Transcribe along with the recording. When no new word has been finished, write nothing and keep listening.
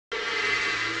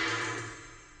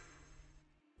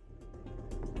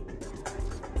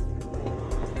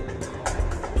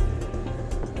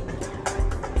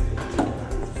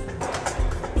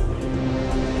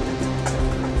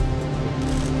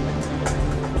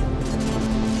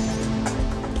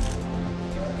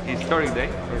historic day,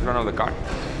 first run of the car.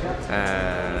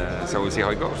 So we'll see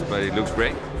how it goes, but it looks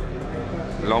great.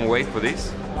 Long wait for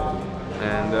this,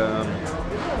 and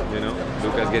you know,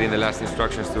 Luca's getting the last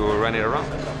instructions to run it around.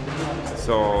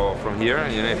 So from here,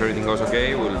 you know, if everything goes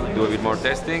okay, we'll do a bit more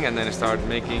testing and then start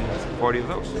making 40 of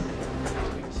those.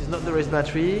 This is not the race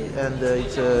battery, and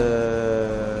it's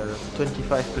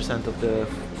 25% of the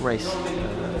race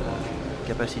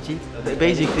capacity.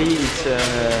 Basically, it's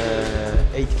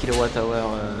 8 kilowatt-hour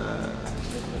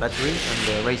battery, and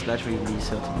the race battery will be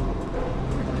 30.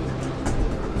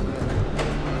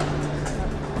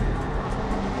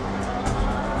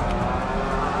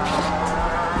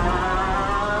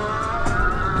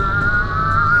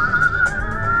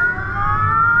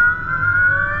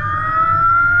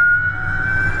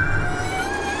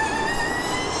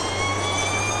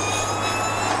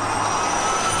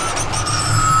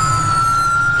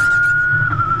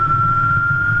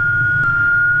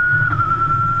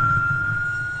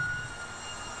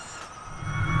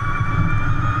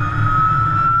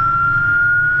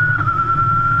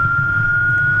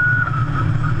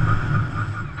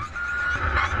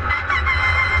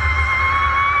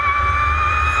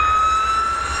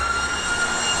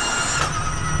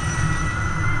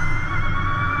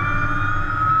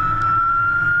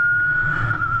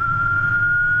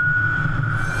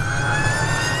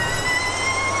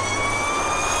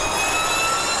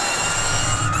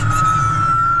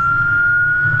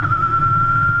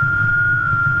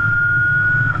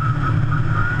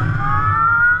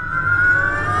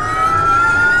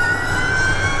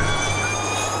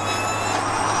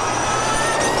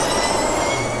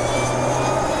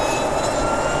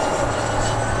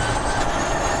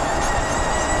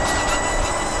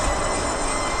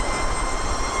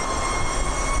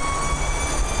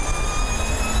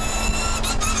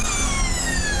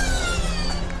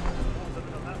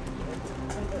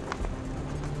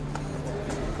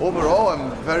 Overall,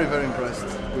 I'm very, very impressed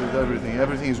with everything.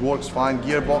 Everything works fine.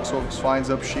 Gearbox works fine,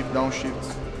 upshift,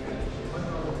 downshift.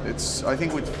 I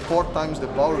think with 4 times the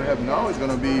power we have now, it's going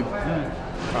to be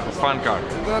a fun car.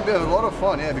 It's going to be a lot of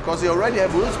fun, yeah, because they already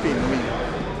have wheel spin. I mean,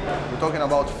 we're talking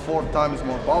about 4 times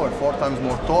more power, 4 times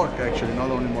more torque actually,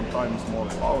 not only more times more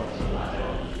power.